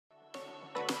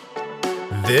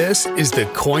This is the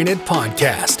Coin It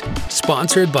Podcast,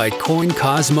 sponsored by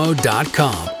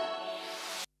coincosmo.com.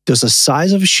 Does the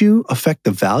size of a shoe affect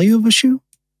the value of a shoe?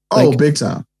 Oh, big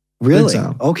time. Really? Big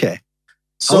time. Okay.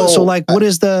 So like, how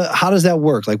does that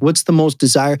work? Like, what's the most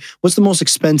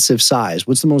expensive size?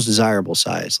 What's the most desirable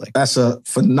size? Like, that's a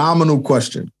phenomenal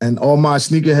question. And all my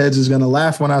sneakerheads is going to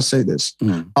laugh when I say this.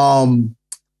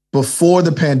 Before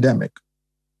the pandemic,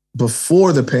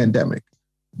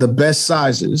 the best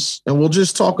sizes, and we'll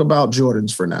just talk about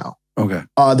Jordans for now. Okay.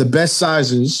 The best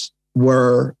sizes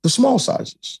were the small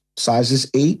sizes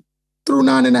 8 through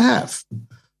 9.5,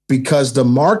 because the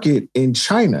market in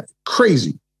China,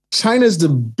 crazy. China's the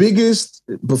biggest,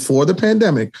 before the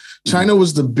pandemic, China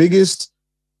was the biggest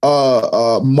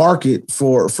market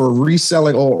for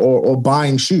reselling or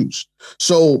buying shoes.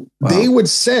 So they would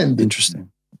send. Interesting.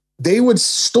 They would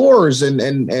stores and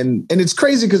it's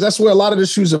crazy because that's where a lot of the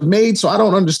shoes are made. So I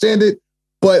don't understand it,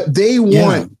 but they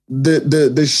want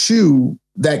the shoe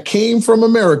that came from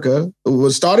America,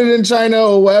 was started in China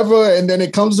or wherever, and then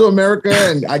it comes to America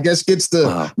and I guess gets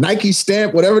the Nike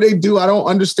stamp, whatever they do. I don't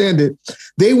understand it.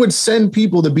 They would send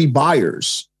people to be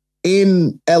buyers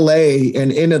in LA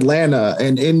and in Atlanta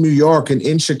and in New York and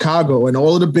in Chicago and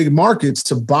all of the big markets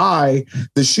to buy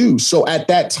the shoes. So at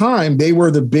that time, they were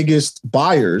the biggest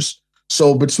buyers.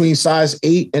 So between size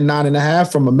 8 and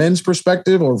 9.5 from a men's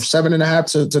perspective, or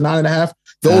 7.5 to 9.5,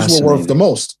 those were worth the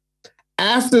most.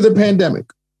 After the pandemic,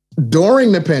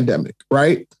 during the pandemic,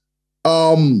 right?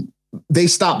 They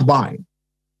stopped buying.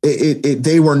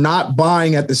 They were not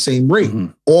buying at the same rate.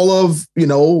 All of,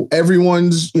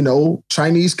 everyone's,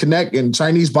 Chinese connect and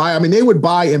Chinese buy. I mean, they would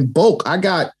buy in bulk. I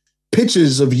got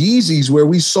pictures of Yeezys where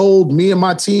we sold, me and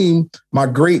my team, my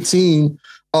great team.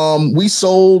 We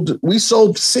sold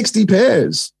 60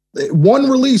 pairs. One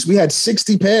release, we had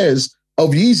 60 pairs of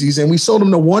Yeezys and we sold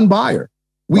them to one buyer.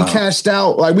 We cashed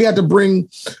out, like we had to bring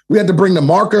the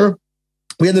marker.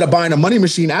 We ended up buying a money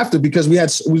machine after because we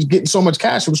was getting so much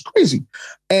cash. It was crazy.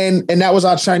 And that was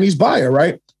our Chinese buyer,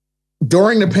 right?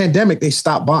 During the pandemic, they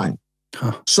stopped buying.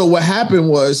 So what happened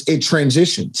was it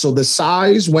transitioned. So the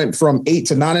size went from 8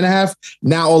 to 9.5,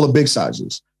 now all the big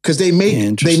sizes. Because they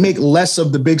make less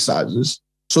of the big sizes.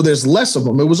 So there's less of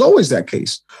them. It was always that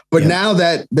case. But now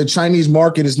that the Chinese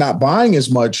market is not buying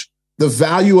as much, the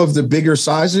value of the bigger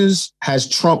sizes has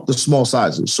trumped the small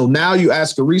sizes. So now you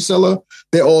ask a reseller,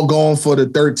 they're all going for the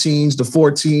 13s, the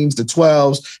 14s, the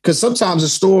 12s, because sometimes a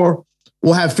store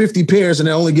will have 50 pairs and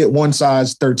they only get one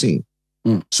size 13.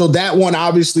 So that one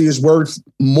obviously is worth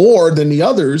more than the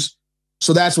others.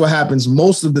 So that's what happens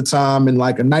most of the time in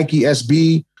like a Nike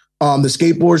SB, the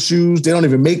skateboard shoes. They don't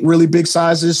even make really big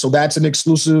sizes. So that's an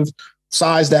exclusive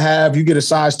size to have. You get a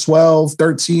size 12,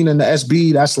 13 in the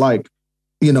SB. That's like,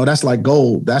 that's like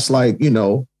gold. That's like,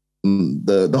 the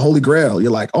Holy Grail.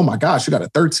 You're like, oh my gosh, you got a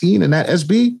 13 in that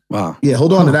SB? Wow. Yeah,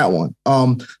 hold on to that one.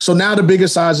 So now the bigger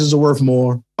sizes are worth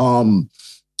more. But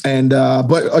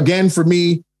again, for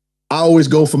me, I always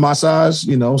go for my size,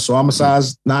 so I'm a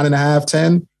size 9.5,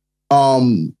 10,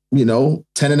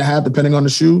 10.5, depending on the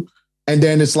shoe. And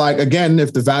then it's like, again,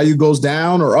 if the value goes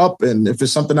down or up, and if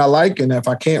it's something I like, and if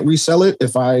I can't resell it,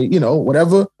 if I,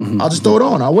 whatever, I'll just throw it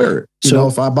on. I'll wear it. So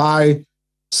if I buy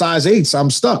size 8s, I'm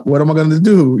stuck. What am I going to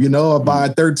do? I buy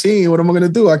 13. What am I going to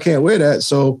do? I can't wear that.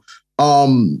 So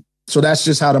that's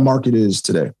just how the market is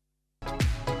today.